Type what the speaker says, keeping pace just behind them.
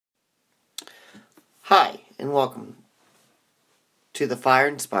Hi, and welcome to the Fire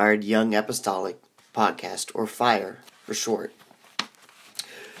Inspired Young Apostolic Podcast, or FIRE for short.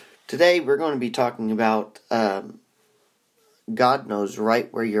 Today we're going to be talking about God knows right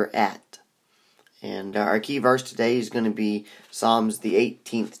where you're at. And our key verse today is going to be Psalms, the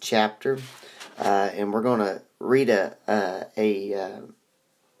 18th chapter. And we're going to read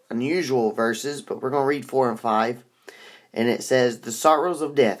unusual verses, but we're going to read 4 and 5. And it says, "The sorrows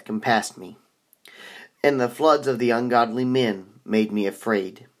of death compassed me, and the floods of the ungodly men made me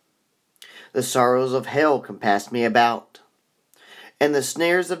afraid. The sorrows of hell compassed me about, and the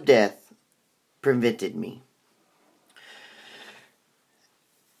snares of death prevented me."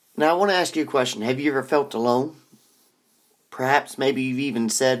 Now I want to ask you a question. Have you ever felt alone? Perhaps maybe you've even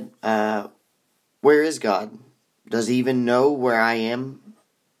said, where is God? Does he even know where I am?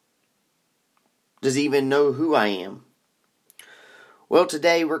 Does he even know who I am? Well,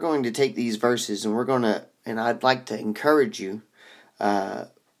 today we're going to take these verses and I'd like to encourage you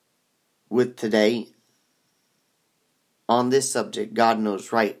with today on this subject. God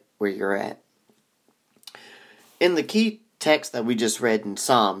knows right where you're at. In the key text that we just read in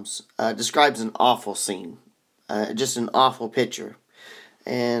Psalms, describes an awful scene, just an awful picture.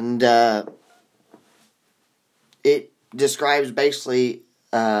 And it describes basically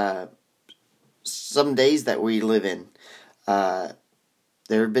some days that we live in.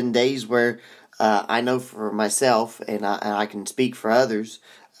 There have been days where I know for myself, and I can speak for others,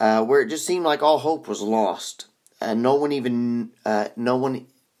 where it just seemed like all hope was lost. No one even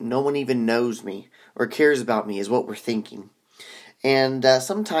knows me or cares about me, is what we're thinking. And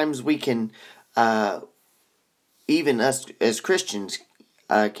sometimes we can, even us as Christians,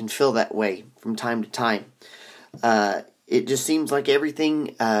 can feel that way from time to time. It just seems like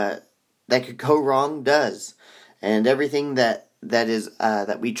everything that could go wrong does, and everything that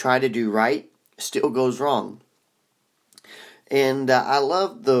we try to do right still goes wrong. And I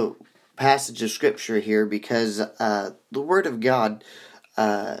love the passage of Scripture here because the Word of God,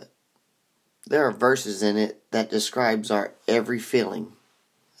 there are verses in it that describes our every feeling.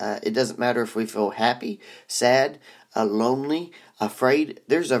 It doesn't matter if we feel happy, sad, lonely, afraid.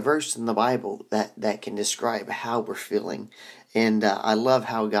 There's a verse in the Bible that can describe how we're feeling. And I love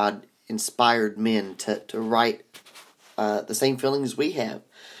how God inspired men to write the same feelings we have.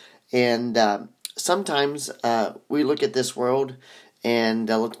 And sometimes we look at this world and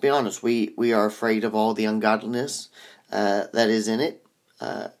let's be honest, we are afraid of all the ungodliness that is in it.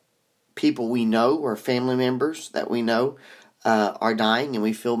 People we know or family members that we know are dying, and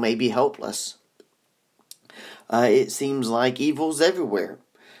we feel maybe helpless. It seems like evil's everywhere,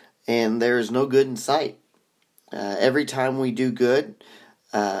 and there is no good in sight. Every time we do good,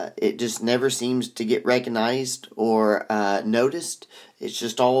 it just never seems to get recognized or noticed. It's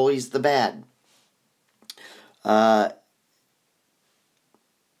just always the bad.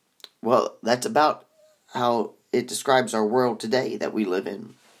 Well, that's about how it describes our world today that we live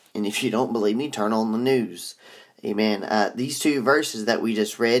in. And if you don't believe me, turn on the news. Amen. These two verses that we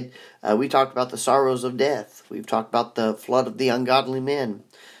just read, we talked about the sorrows of death. We've talked about the flood of the ungodly men.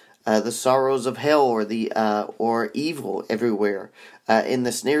 The sorrows of hell or evil everywhere. And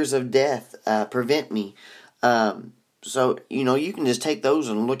the snares of death prevent me. So, you can just take those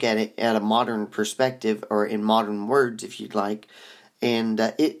and look at it at a modern perspective, or in modern words if you'd like. And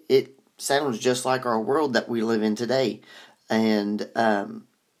it sounds just like our world that we live in today. And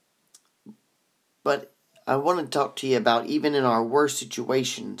but I want to talk to you about, even in our worst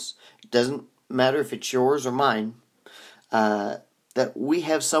situations, it doesn't matter if it's yours or mine, that we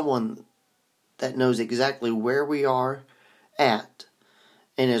have someone that knows exactly where we are at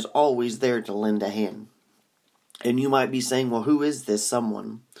and is always there to lend a hand. And you might be saying, well, who is this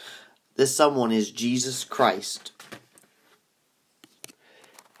someone? This someone is Jesus Christ.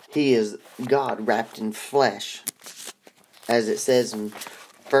 He is God wrapped in flesh. As it says in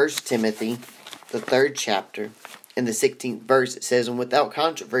 1 Timothy, the 3rd chapter, in the 16th verse, it says, "And without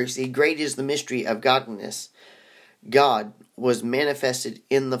controversy, great is the mystery of godliness. God was manifested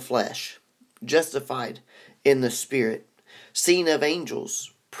in the flesh, justified in the Spirit, seen of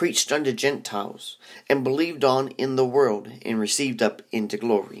angels, preached unto Gentiles, and believed on in the world, and received up into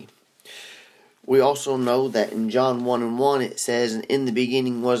glory." We also know that in John 1:1 it says, "And in the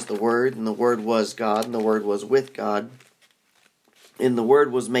beginning was the Word, and the Word was God, and the Word was with God, and the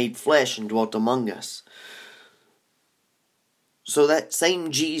Word was made flesh and dwelt among us." So that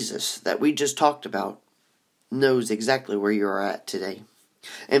same Jesus that we just talked about knows exactly where you are at today.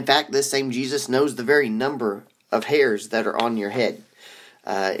 In fact, this same Jesus knows the very number of hairs that are on your head.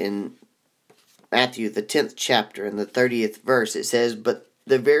 In Matthew, the 10th chapter, in the 30th verse, it says, "But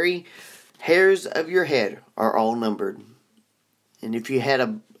the very hairs of your head are all numbered. And if you have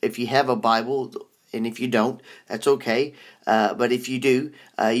a Bible, and if you don't, that's okay. But if you do,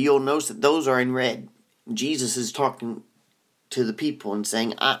 you'll notice that those are in red. Jesus is talking to the people and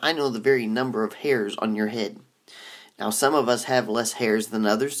saying, I know the very number of hairs on your head. Now, some of us have less hairs than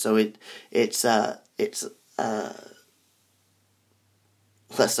others, so it's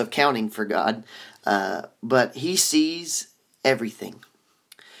less of counting for God. But He sees everything.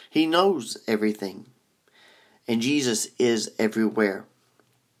 He knows everything. And Jesus is everywhere.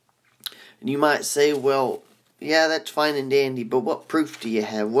 And you might say, well, yeah, that's fine and dandy, but what proof do you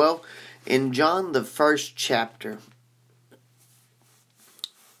have? Well, in John the first chapter,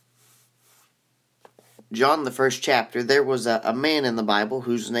 there was a man in the Bible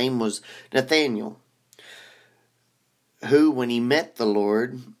whose name was Nathanael, who, when he met the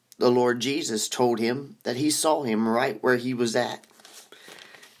Lord Jesus told him that he saw him right where he was at.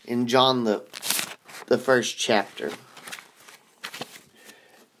 In John the first chapter,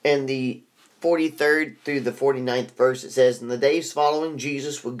 in the 43rd through the 49th verse, it says, "In the days following,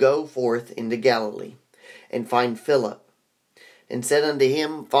 Jesus would go forth into Galilee, and find Philip, and said unto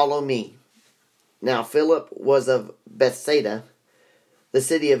him, Follow me. Now Philip was of Bethsaida, the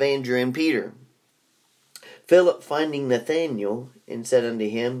city of Andrew and Peter. Philip finding Nathanael, and said unto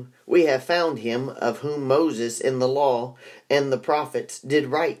him, We have found him, of whom Moses in the law and the prophets did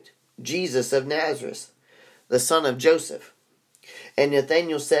write, Jesus of Nazareth, the son of Joseph. And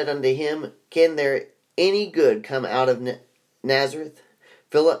Nathanael said unto him, Can there any good come out of Nazareth?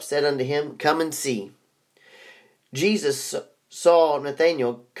 Philip said unto him, Come and see. Jesus saw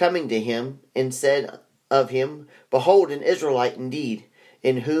Nathanael coming to him, and said of him, Behold, an Israelite indeed,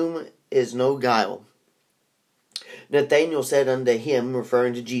 in whom is no guile. Nathanael said unto him,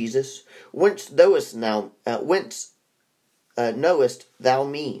 referring to Jesus, Whence knowest thou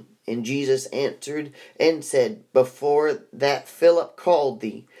me? And Jesus answered and said, Before that Philip called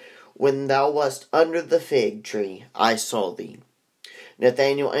thee, when thou wast under the fig tree, I saw thee.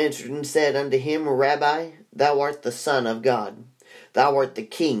 Nathanael answered and said unto him, Rabbi, thou art the Son of God. Thou art the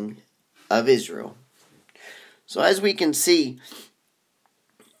King of Israel. So as we can see,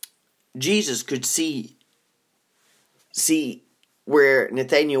 Jesus could see where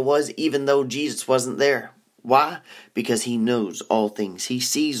Nathanael was, even though Jesus wasn't there. Why? Because He knows all things. He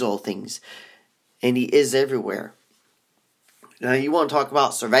sees all things. And He is everywhere. Now, you want to talk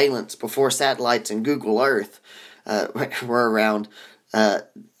about surveillance before satellites and Google Earth were around.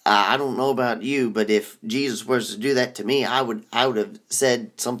 I don't know about you, but if Jesus was to do that to me, I would have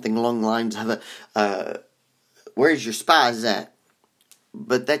said something along the lines of, where's your spies at?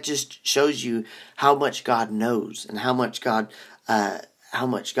 But that just shows you how much God knows and how much God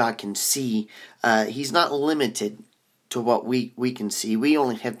can see. He's not limited to what we can see. We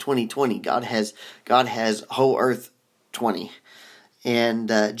only have 20/20. God has whole earth 20.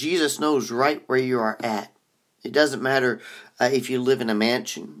 And Jesus knows right where you are at. It doesn't matter if you live in a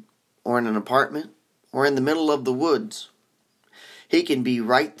mansion or in an apartment or in the middle of the woods. He can be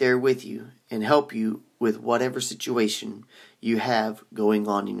right there with you and help you with whatever situation you have going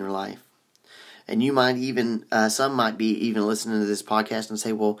on in your life. And you might even, some might be even listening to this podcast and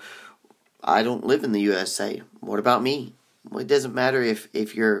say, well, I don't live in the USA. What about me? Well, it doesn't matter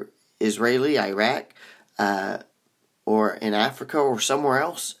if you're Israeli, Iraq, or in Africa or somewhere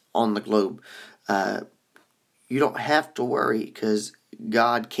else on the globe. You don't have to worry, because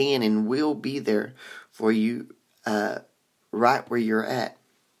God can and will be there for you right where you're at.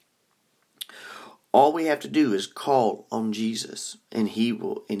 All we have to do is call on Jesus, and He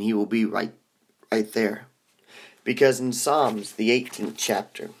will be right there. Because in Psalms, the 18th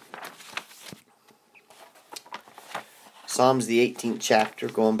chapter,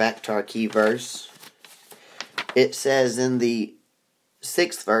 going back to our key verse, it says in the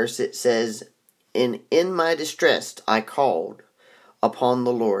 6th verse, it says, And in my distress I called upon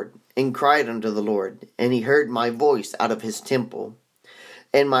the Lord, and cried unto the Lord, and He heard my voice out of His temple.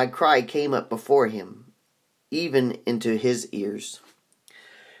 And my cry came up before Him, even into His ears.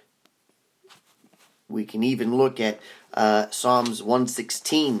 We can even look at Psalms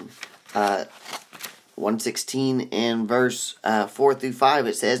 116. 116 and verse 4 through 5.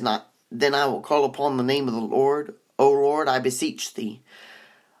 It says, Then I will call upon the name of the Lord. O Lord, I beseech Thee,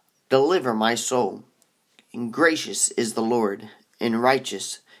 deliver my soul. And gracious is the Lord, and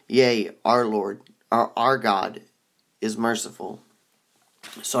righteous. Yea, our Lord, our God, is merciful.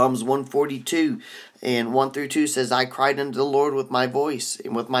 Psalms 142 and 1 through 2 says, I cried unto the Lord with my voice,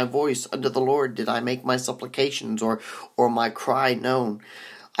 and with my voice unto the Lord did I make my supplications, or my cry known.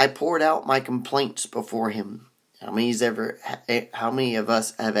 I poured out my complaints before Him, How many of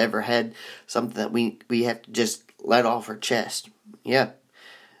us have ever had something that we have to just let off our chest? Yeah,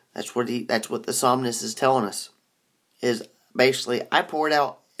 that's what the psalmist is telling us. Is basically, I poured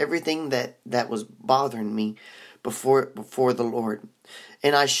out everything that was bothering me before the Lord,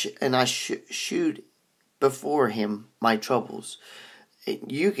 and I shewed before Him my troubles.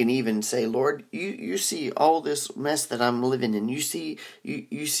 You can even say, Lord, you see all this mess that I'm living in. You see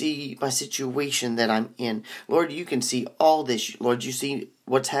my situation that I'm in. Lord, you can see all this. Lord, you see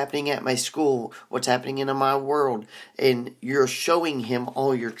what's happening at my school, what's happening in my world, and you're showing Him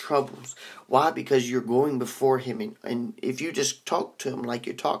all your troubles. Why? Because you're going before Him, and if you just talk to Him like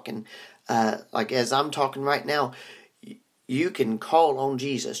you're talking, like as I'm talking right now, you can call on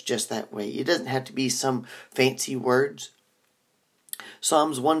Jesus just that way. It doesn't have to be some fancy words.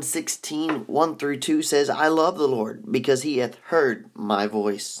 Psalms 116, 1-2 says, I love the Lord, because He hath heard my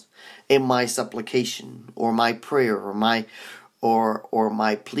voice, and my supplication, or my prayer, or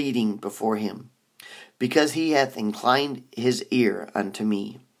my pleading before Him. Because He hath inclined His ear unto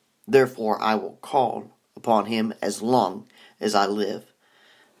me. Therefore I will call upon Him as long as I live.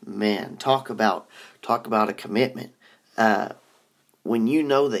 Man, talk about a commitment. When you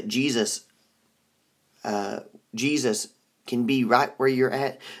know that Jesus can be right where you're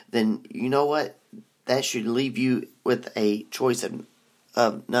at, then you know what? That should leave you with a choice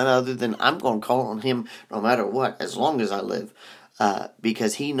of none other than I'm going to call on Him no matter what, as long as I live,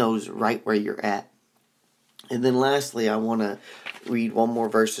 because He knows right where you're at. And then lastly, I want to read one more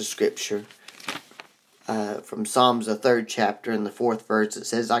verse of Scripture from Psalms, the 3rd chapter, and the 4th verse. It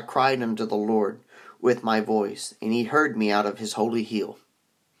says, I cried unto the Lord with my voice, and He heard me out of His holy hill.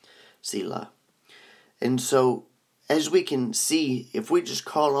 Selah. And so, as we can see, if we just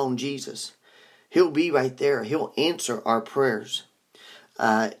call on Jesus, He'll be right there. He'll answer our prayers.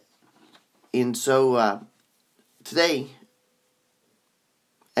 And so today,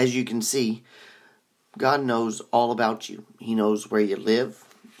 as you can see, God knows all about you. He knows where you live.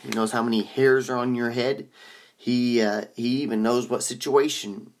 He knows how many hairs are on your head. He even knows what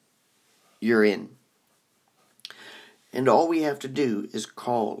situation you're in. And all we have to do is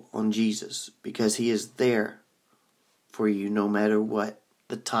call on Jesus, because He is there for you no matter what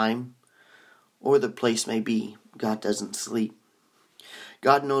the time or the place may be. God doesn't sleep.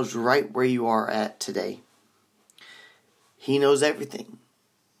 God knows right where you are at today. He knows everything.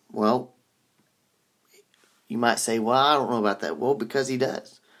 Well, you might say, well, I don't know about that. Well, because He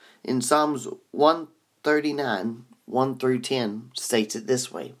does. In Psalms 139, 1-10 states it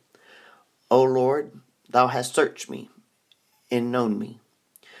this way. O Lord, Thou hast searched me and known me.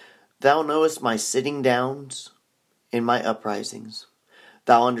 Thou knowest my sitting downs and my uprisings.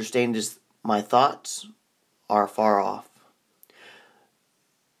 Thou understandest my thoughts are far off.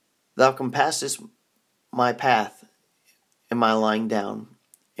 Thou compassest my path and my lying down,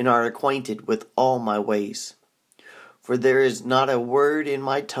 and art acquainted with all my ways. For there is not a word in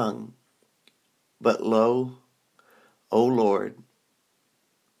my tongue, but lo, O Lord,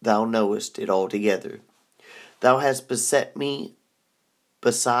 Thou knowest it altogether. Thou hast beset me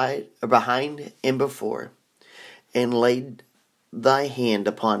behind and before, and laid Thy hand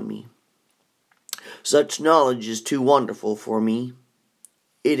upon me. Such knowledge is too wonderful for me.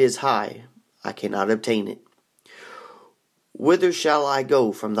 It is high, I cannot obtain it. Whither shall I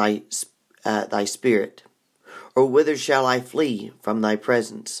go from Thy Spirit? Or whither shall I flee from Thy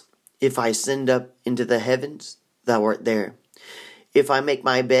presence? If I ascend up into the heavens, Thou art there. If I make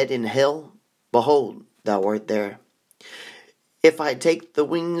my bed in hell, behold, Thou art there. If I take the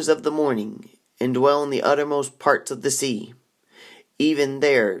wings of the morning, and dwell in the uttermost parts of the sea, even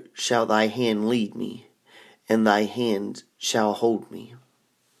there shall Thy hand lead me, and Thy hand shall hold me.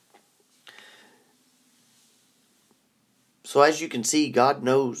 So as you can see, God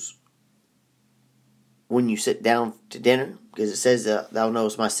knows when you sit down to dinner, because it says, Thou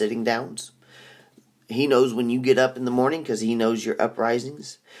knowest my sitting downs. He knows when you get up in the morning, because He knows your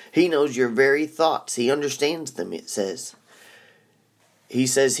uprisings. He knows your very thoughts. He understands them, it says. He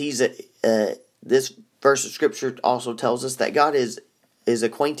says this verse of Scripture also tells us that God is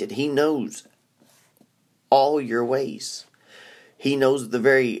acquainted. He knows all your ways. He knows the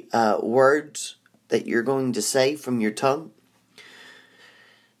very words that you're going to say from your tongue.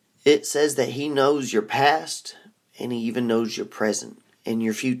 It says that He knows your past, and He even knows your present and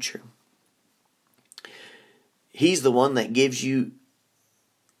your future. He's the one that gives you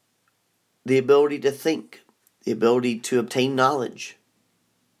the ability to think, the ability to obtain knowledge,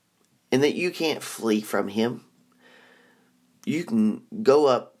 and that you can't flee from Him. You can go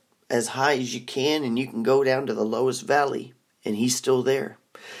up as high as you can, and you can go down to the lowest valley, and He's still there.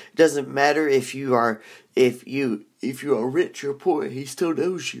 It doesn't matter if you are rich or poor, he still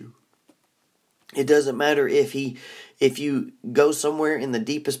knows you. It doesn't matter if you go somewhere in the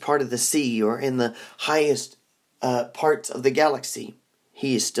deepest part of the sea or in the highest parts of the galaxy.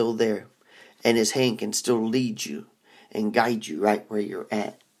 He is still there, and his hand can still lead you and guide you right where you're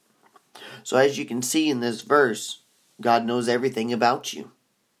at. So as you can see in this verse, God knows everything about you.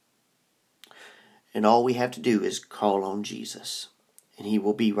 And all we have to do is call on Jesus, and he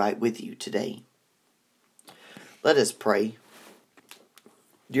will be right with you today. Let us pray.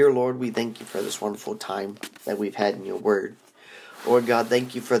 Dear Lord, we thank you for this wonderful time that we've had in your word. Lord God,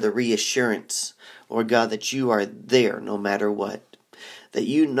 thank you for the reassurance, Lord God, that you are there no matter what. That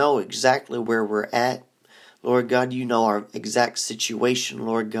you know exactly where we're at. Lord God, you know our exact situation,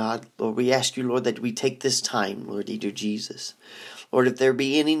 Lord God. Lord, we ask you, Lord, that we take this time, Lord, dear Jesus. Lord, if there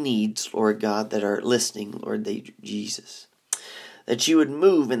be any needs, Lord God, that are listening, Lord, dear Jesus, that you would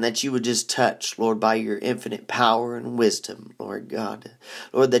move and that you would just touch, Lord, by your infinite power and wisdom, Lord God.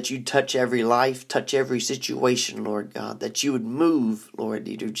 Lord, that you touch every life, touch every situation, Lord God. That you would move, Lord,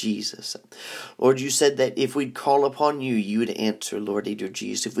 dear Jesus. Lord, you said that if we'd call upon you, you would answer, Lord, dear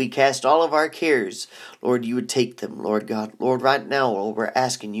Jesus. If we cast all of our cares, Lord, you would take them, Lord God. Lord, right now, Lord, we're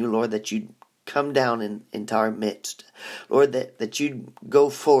asking you, Lord, that you'd come down into our midst. Lord, that you'd go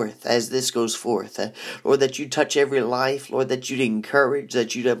forth as this goes forth. Lord, that you touch every life. Lord, that you'd encourage,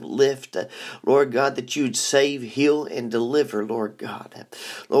 that you'd uplift. Lord God, that you'd save, heal, and deliver, Lord God.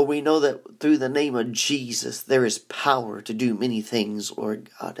 Lord, we know that through the name of Jesus, there is power to do many things,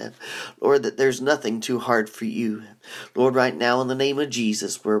 Lord God. Lord, that there's nothing too hard for you. Lord, right now in the name of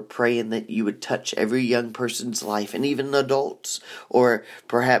Jesus, we're praying that you would touch every young person's life, and even adults, or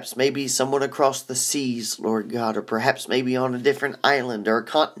perhaps maybe someone across the seas, Lord God, or perhaps maybe on a different island or a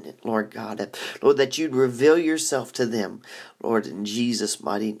continent, Lord God. Lord, that you'd reveal yourself to them, Lord, in Jesus'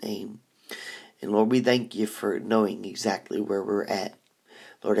 mighty name. And Lord, we thank you for knowing exactly where we're at,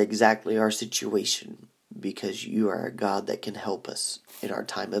 Lord, exactly our situation, because you are a God that can help us in our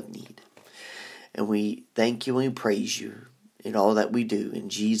time of need. And we thank you and we praise you in all that we do. In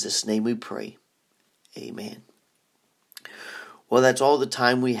Jesus' name we pray. Amen. Well, that's all the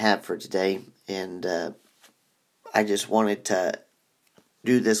time we have for today. And I just wanted to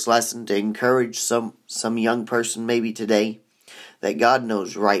do this lesson to encourage some young person maybe today that God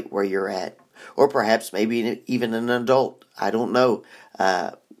knows right where you're at. Or perhaps maybe even an adult. I don't know.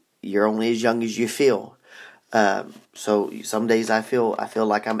 You're only as young as you feel. So some days I feel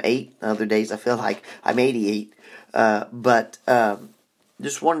like I'm 8. Other days I feel like I'm 88. But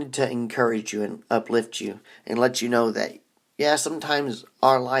just wanted to encourage you and uplift you and let you know that, yeah, sometimes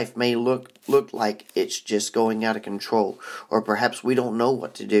our life may look like it's just going out of control, or perhaps we don't know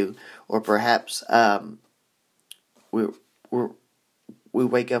what to do, or perhaps we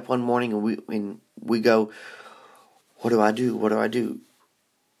wake up one morning and we go, what do I do? What do I do?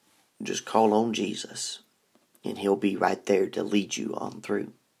 Just call on Jesus, and he'll be right there to lead you on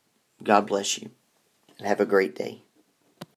through. God bless you, and have a great day.